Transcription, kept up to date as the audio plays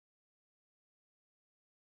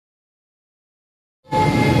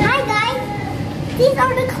These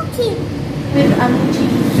are the cooking. With Amiji.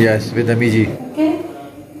 Yes, with Amiji. Okay.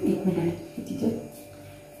 1 minute.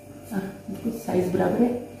 Good size barabar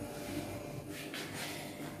hai.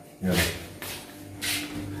 Yeah.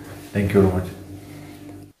 Thank you very much.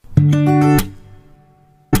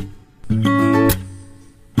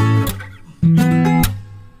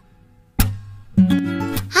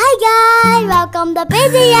 Hi guys, welcome to the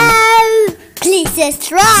video. Please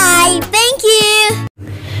subscribe. Thank you.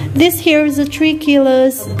 This here is a 3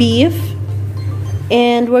 kilos beef,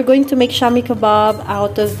 and we're going to make shami kebab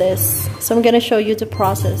out of this. So I'm gonna show you the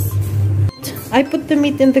process. I put the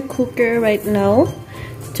meat in the cooker right now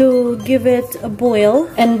to give it a boil,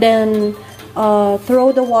 and then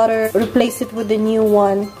throw the water, replace it with a new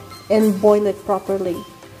one, and boil it properly.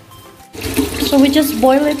 So we just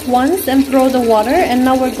boil it once and throw the water, and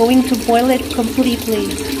now we're going to boil it completely.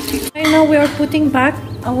 Right now we are putting back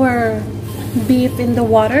our beef in the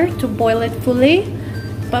water to boil it fully,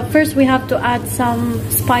 but first we have to add some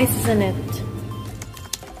spices in it.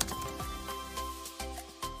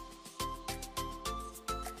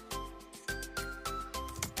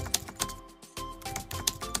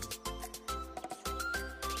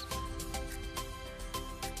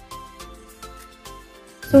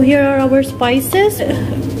 So here are our spices: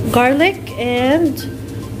 garlic and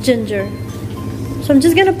ginger. So I'm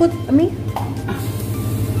just gonna put,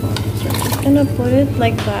 gonna put it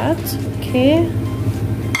like that. Okay.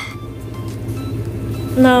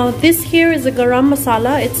 Now this here is a garam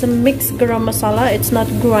masala. It's a mixed garam masala. It's not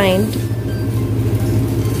grind.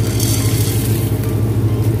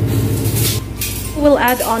 We'll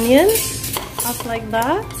add onions up like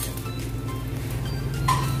that.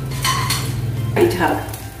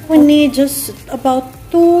 We need just about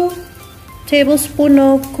 2 tablespoons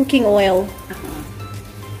of cooking oil.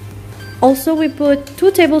 Also, we put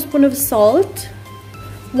 2 tablespoons of salt,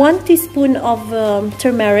 1 teaspoon of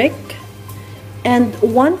turmeric, and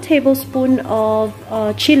 1 tablespoon of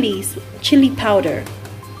chili powder.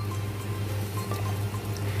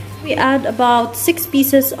 We add about 6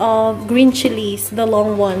 pieces of green chilies, the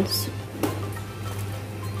long ones.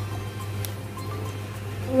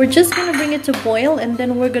 We're just gonna bring it to boil, and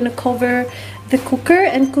then we're gonna cover the cooker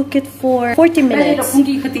and cook it for 40 minutes.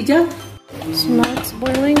 So now it's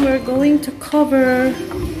boiling. We're going to cover.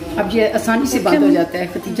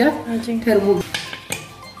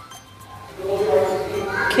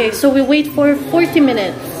 Okay, so we wait for 40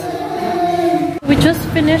 minutes. We just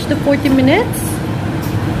finished the 40 minutes,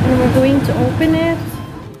 and we're going to open it.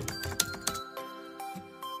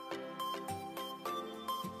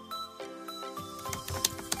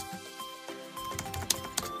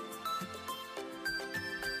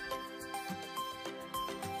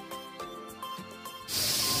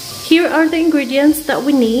 Here are the ingredients that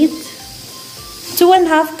we need.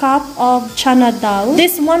 2½ cup of chana dal.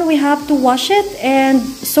 This one we have to wash it and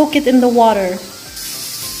soak it in the water.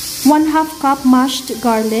 1/2 cup mashed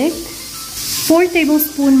garlic. 4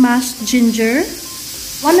 tablespoons mashed ginger.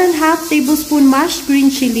 1½ tablespoon mashed green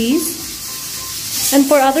chilies. And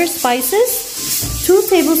for other spices, 2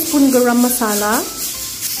 tablespoons garam masala.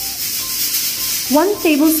 1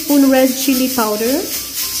 tablespoon red chili powder.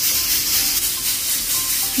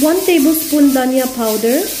 1 tablespoon dhania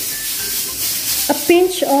powder, a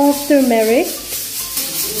pinch of turmeric,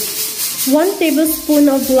 1 tablespoon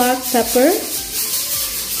of black pepper,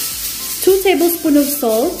 2 tablespoons of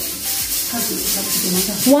salt,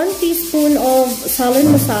 1 teaspoon of salan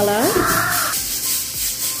masala,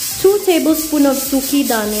 2 tablespoons of suki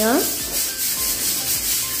dhania,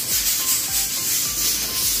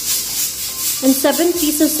 and 7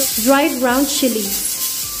 pieces of dried ground chilies.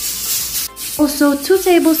 Also 2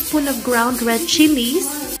 tablespoons of ground red chilies,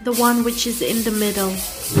 the one which is in the middle.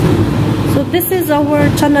 So this is our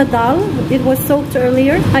chana dal. It was soaked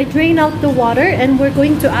earlier. I drain out the water, and we're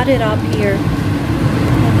going to add it up here.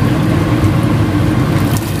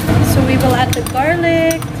 So we will add the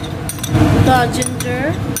garlic, the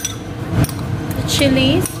ginger, the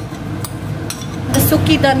chilies, the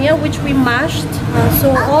suki dhania which we mashed.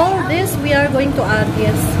 So all this we are going to add,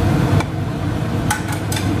 yes.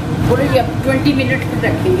 20 minutes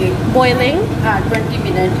boiling. 20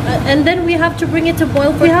 minutes. And then we have to bring it to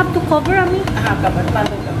boil. We have to cover, Ami?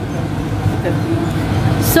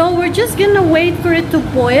 So we're just gonna wait for it to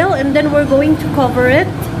boil, and then we're going to cover it,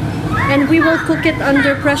 and we will cook it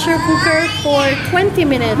under pressure cooker for 20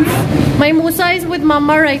 minutes. My Musa is with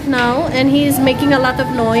Mama right now, and he is making a lot of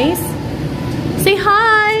noise. Say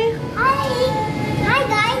hi! Hi! Hi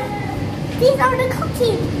guys! These are the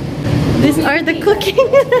cooking. These are the cooking.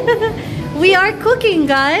 We are cooking,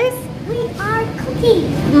 guys. We are cooking.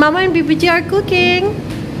 Mama and BBG are cooking.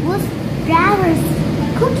 Brother's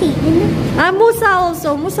cooking, isn't it? Ah, Musa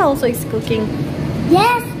also is cooking.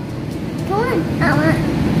 Yes. Come on.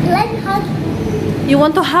 Let's hug. You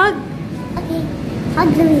want to hug? Okay.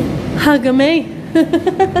 Hug me. Hug me.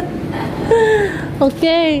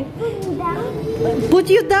 Okay. Put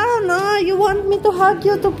you down. Ah, you want me to hug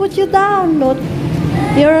you to put you down? No.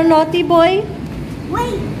 You're a naughty boy.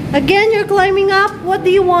 Wait. Again, you're climbing up. What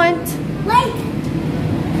do you want? Wait.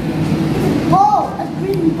 Ball. A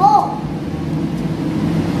green ball.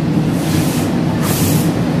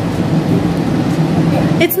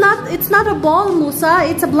 It's not a ball, Musa.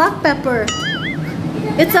 It's a black pepper.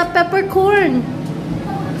 It's a peppercorn.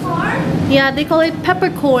 Peppercorn? Yeah, they call it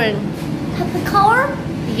peppercorn. Peppercorn?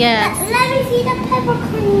 Yes. Let me see the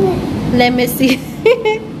peppercorn. Let me see.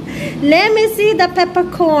 Let me see the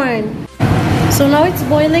peppercorn. So now it's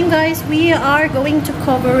boiling, guys. We are going to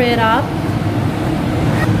cover it up.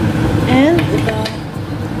 And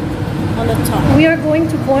on the top. We are going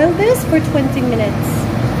to boil this for 20 minutes.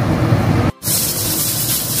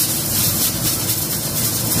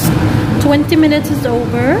 20 minutes is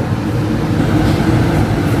over.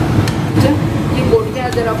 ये बोल के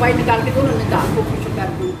जरा पानी निकाल के दो ना दाल को कुछ कर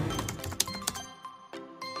दो.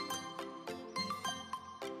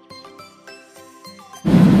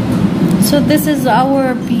 So this is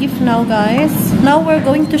our beef now, guys. Now we're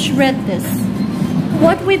going to shred this.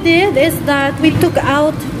 What we did is that we took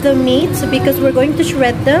out the meats because we're going to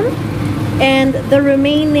shred them, and the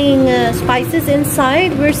remaining spices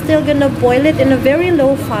inside, we're still gonna boil it in a very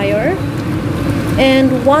low fire.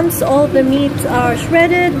 And once all the meats are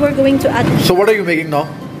shredded, we're going to add. So what are you making now? So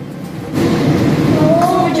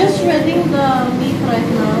we're just shredding the meat right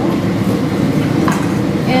now,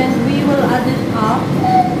 and we will add it up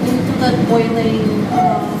into the boiling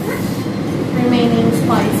remaining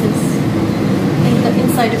spices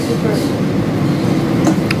inside the cooker.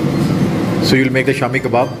 So you'll make the shami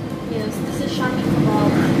kebab? Yes, this is shami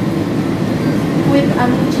kebab with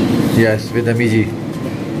amiji. Yes, with amiji.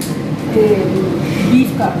 Beef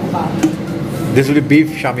का kebab. This will be beef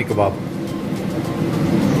shami kebab.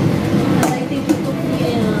 I think you put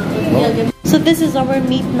the So this is our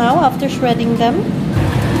meat now after shredding them.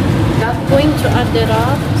 I'm going to add it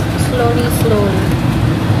up slowly.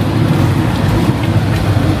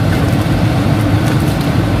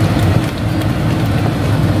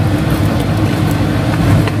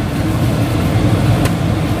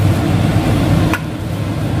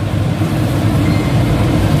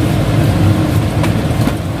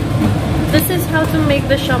 This is how to make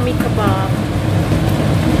the shami kebab.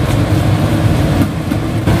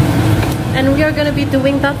 And we are going to be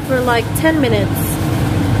doing that for like 10 minutes.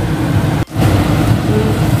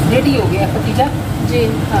 Ready हो गया Khadija?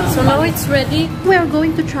 So now it's ready. We are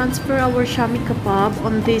going to transfer our shami kebab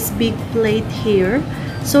on this big plate here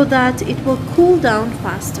so that it will cool down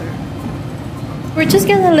faster. We're just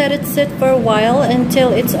gonna let it sit for a while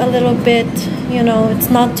until it's a little bit, you know, it's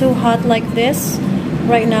not too hot like this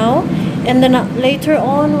right now. And then later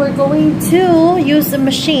on we're going to use the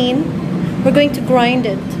machine. We're going to grind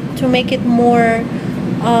it to make it more,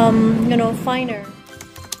 you know, finer.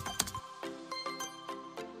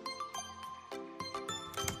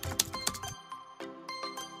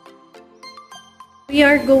 We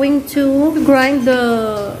are going to grind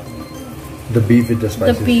the beef with the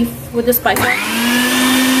spices. The beef with the spices.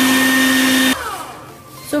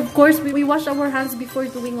 So of course we wash our hands before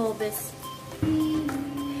doing all this.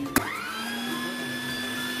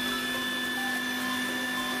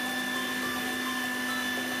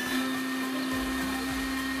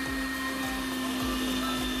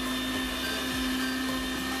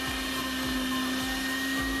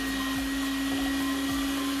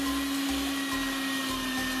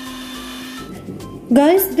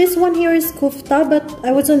 Guys, this one here is kufta, but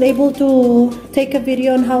I wasn't able to take a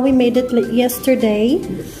video on how we made it yesterday.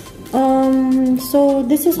 So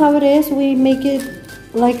this is how it is. We make it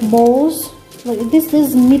like balls. Like this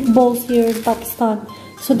is meatballs here in Pakistan.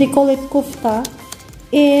 So they call it kufta.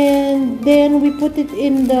 And then we put it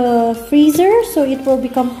in the freezer so it will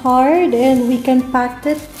become hard, and we can pack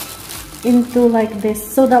it into like this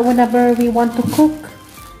so that whenever we want to cook,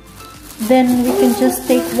 then we can just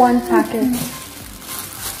take one packet.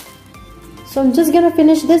 So I'm just gonna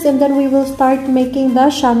finish this and then we will start making the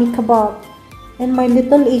shami kebab. And my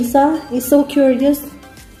little Isa is so curious.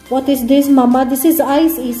 What is this, Mama? This is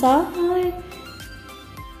ice, Isa. Hi.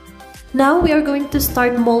 Now we are going to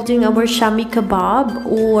start molding our shami kebab,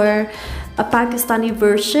 or a Pakistani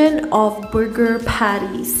version of burger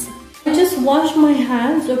patties. I just wash my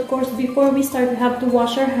hands. Of course, before we start, we have to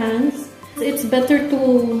wash our hands. It's better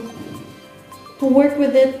to work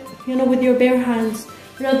with it, you know, with your bare hands.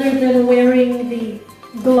 rather than wearing the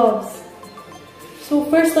gloves. So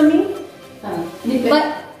first, by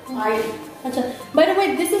the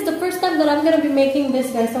way, this is the first time that I'm gonna be making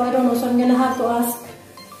this, guys, so I don't know, so I'm gonna have to ask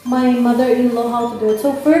my mother-in-law how to do it.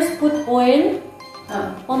 So first, put oil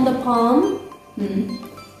on the palm.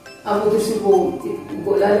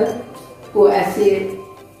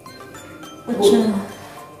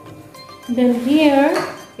 Then here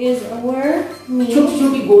is our meat.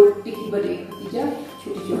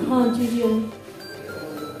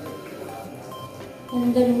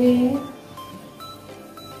 And then we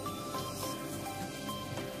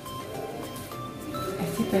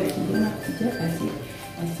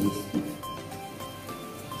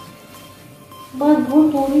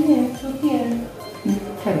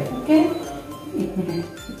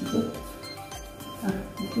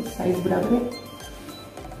okay. Size बराबर है.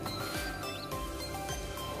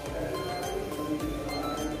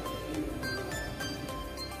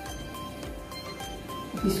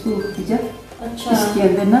 इसको खींचा. अच्छा. इसके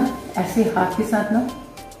अंदर ना ऐसे हाथ के साथ ना.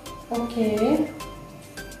 Okay.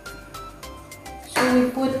 So we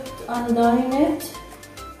put under in it.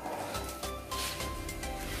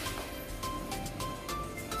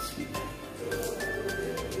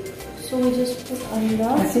 So we just put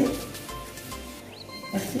under. ऐसे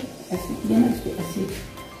ऐसे ऐसे किया ना, इसको ऐसे.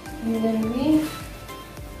 And then we.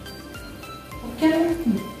 Okay.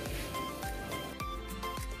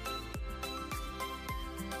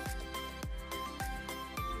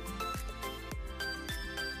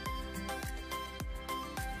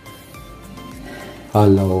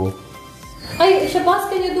 Hello. Hey, Shabazz,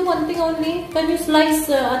 can you do one thing only? Can you slice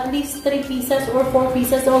at least 3 pieces or 4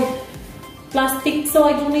 pieces of plastic so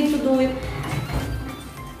I don't need to do it?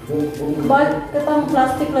 But kitang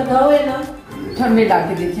plastic लगाओ है ना? ठंड में डाल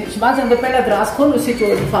के देते हैं. शबाज़ अंदर पहला ग्रास खोल, उसे जो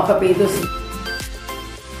लिफाफा पे दो.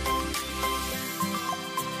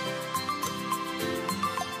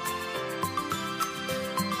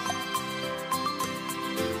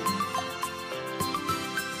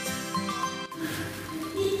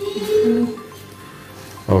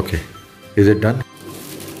 Okay. Is it done?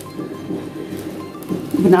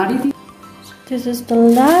 बना रही थी. This is the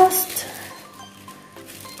last,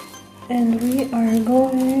 and we are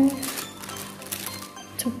going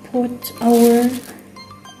to put our.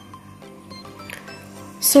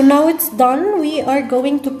 So now it's done. We are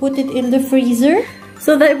going to put it in the freezer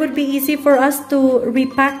so that it would be easy for us to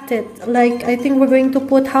repack it. Like, I think we're going to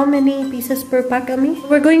put how many pieces per pack, Ami?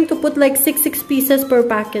 We're going to put like 6 pieces per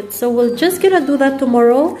packet. So we're just gonna do that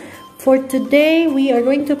tomorrow. For today, we are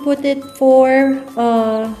going to put it for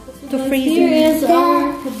to freeze. Here is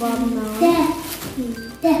our kebab now.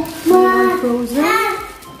 Frozen.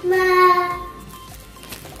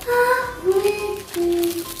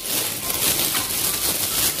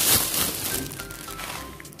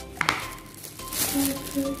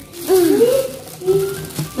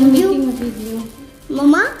 I'm making a video.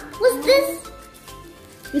 Mama, what's this?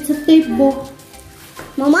 It's a tape book.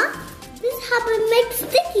 Mama, this have a make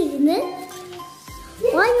sticky in it.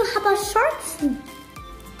 Why you have a shark suit?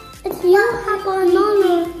 It's you have a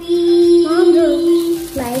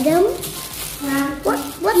slide them.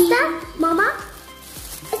 What's that, Mama?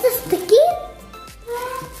 It's a sticky?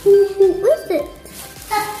 Who is it?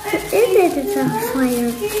 What is it? It's a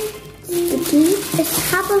fire sticky. It's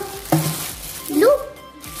have a look.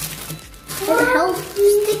 It helps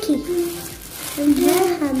sticky. And then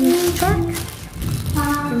have a shark.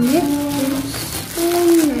 And this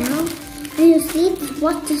is now. Do you see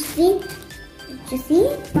what you see? Did you see?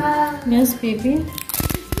 Yes, baby.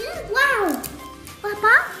 Wow!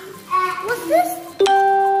 Papa, what's this?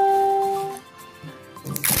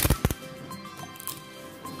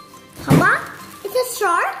 Papa, it's a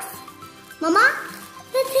shark. Mama,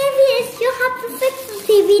 the TV is. You have to fix the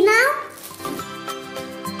TV now.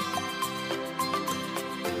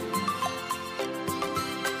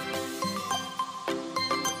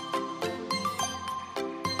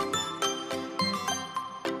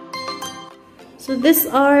 So these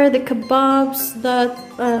are the kebabs that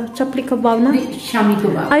chapli kebab na? Shami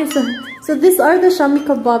kebab. So these are the shami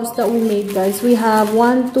kebabs that we made, guys. We have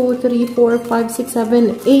 1, 2, 3, 4, 5, 6,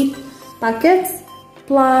 7, 8 packets.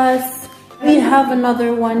 Plus we have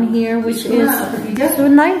another one here which is so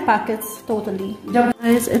 9 packets totally.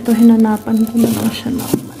 Guys, ito hinanapan ko na lang siya na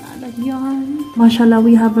malalagyan. Mashallah,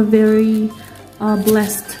 we have a very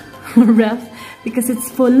blessed ref because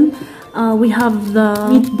it's full. We have the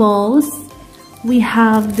meatballs. We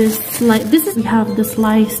have this we have the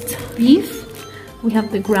sliced beef. We have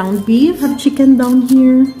the ground beef. We have chicken down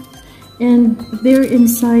here. And there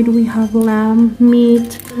inside we have lamb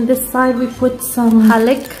meat. On this side we put some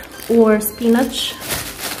halak or spinach.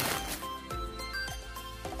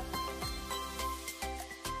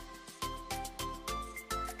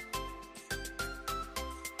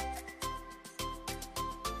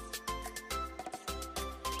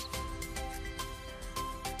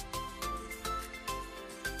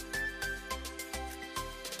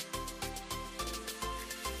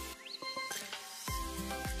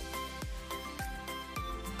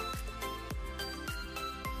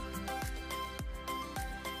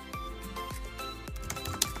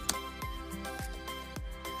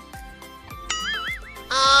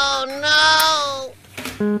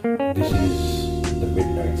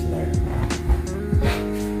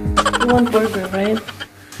 want burger, right?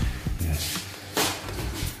 Yes.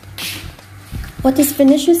 What is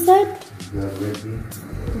finished, you said? You have red bean?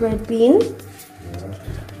 Red bean? Yeah.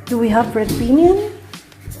 Do we have red bean in?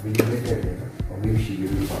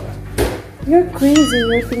 You're crazy.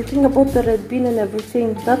 You're thinking about the red bean and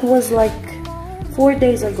everything. That was like 4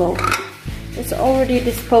 days ago. It's already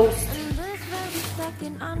disposed.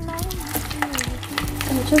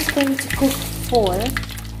 I'm just going to cook 4.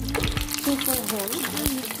 2 for him.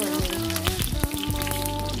 2 for me.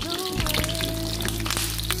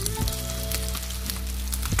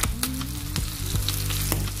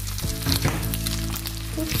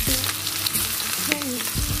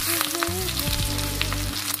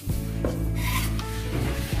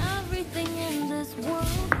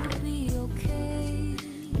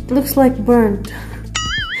 It looks like burnt,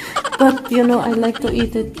 but you know, I like to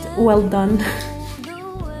eat it well done.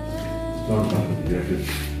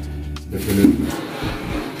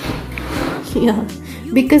 Yeah,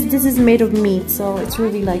 because this is made of meat, so it's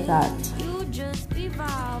really like that.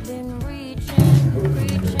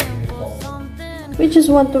 We just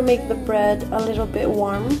want to make the bread a little bit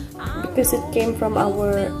warm because it came from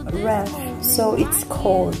our ref, so it's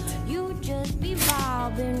cold.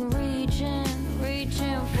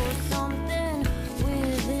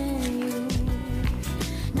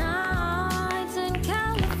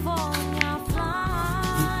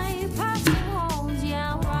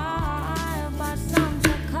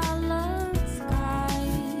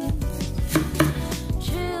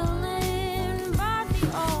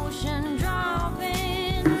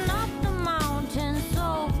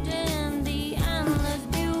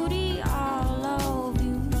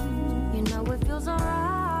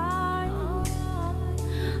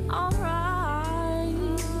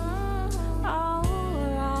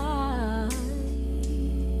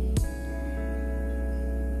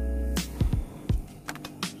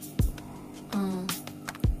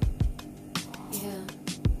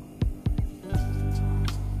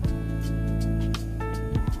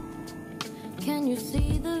 Can you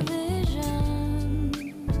see the vision?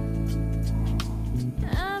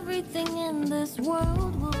 Everything in this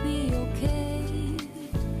world will be okay.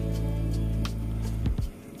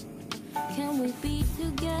 Can we be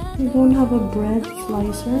together? We don't have a bread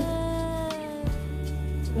slicer.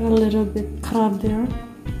 A little bit crab there,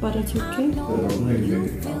 but it's okay. You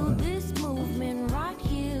feel this movement right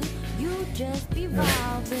here. You just be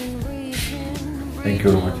vibing, reaching. Thank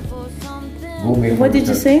you very much. Go make What did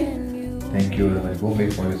you say? Thank you very much. Go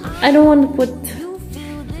make for yourself. I don't want to put.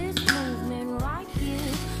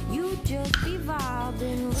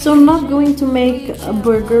 So I'm not going to make a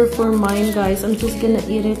burger for mine, guys. I'm just gonna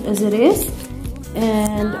eat it as it is,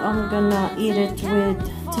 and I'm gonna eat it with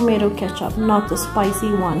tomato ketchup, not the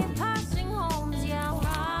spicy one.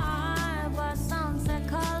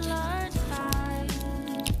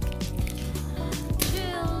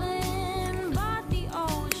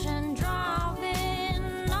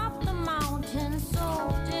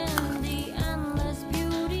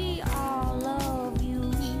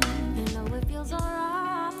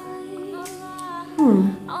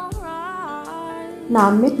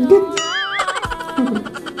 Namit good.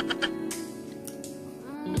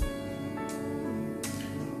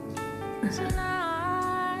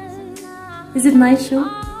 Is it nice, Shu?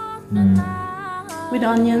 With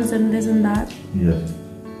onions and this and that? Yes.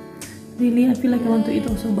 Really? I feel like I want to eat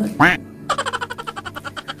also, but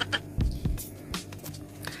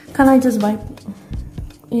can I just bite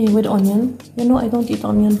with onion? You know, I don't eat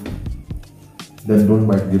onion. Then don't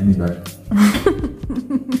bite, give me back.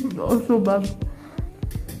 Also bad.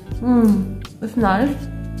 It's nice.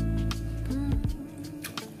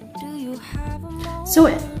 So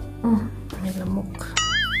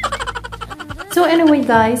anyway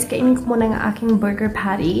guys, kainin ko muna ang aking burger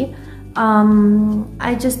patty.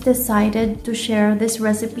 I just decided to share this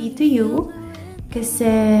recipe to you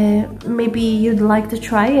kasi maybe you'd like to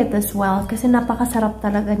try it as well kasi napakasarap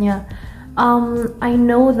talaga niya. I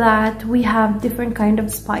know that we have different kind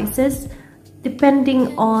of spices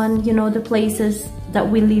depending on, you know, the places that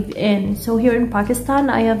we live in. So here in Pakistan,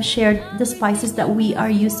 I have shared the spices that we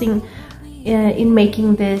are using in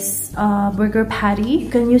making this burger patty. You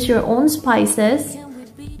can use your own spices,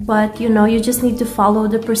 but you know, you just need to follow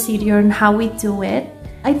the procedure and how we do it.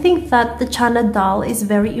 I think that the chana dal is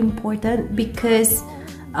very important because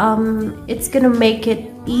it's gonna make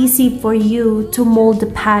it easy for you to mold the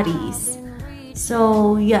patties.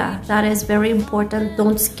 So yeah, that is very important.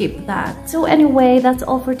 Don't skip that. So anyway, that's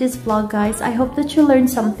all for this vlog, guys. I hope that you learned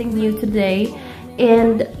something new today,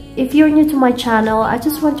 and If you're new to my channel, I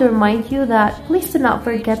just want to remind you that please do not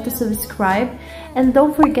forget to subscribe, and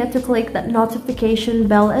don't forget to click that notification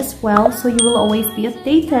bell as well, so you will always be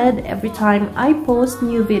updated every time I post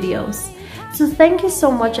new videos. So thank you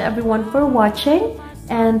so much everyone for watching,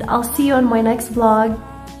 and I'll see you on my next vlog.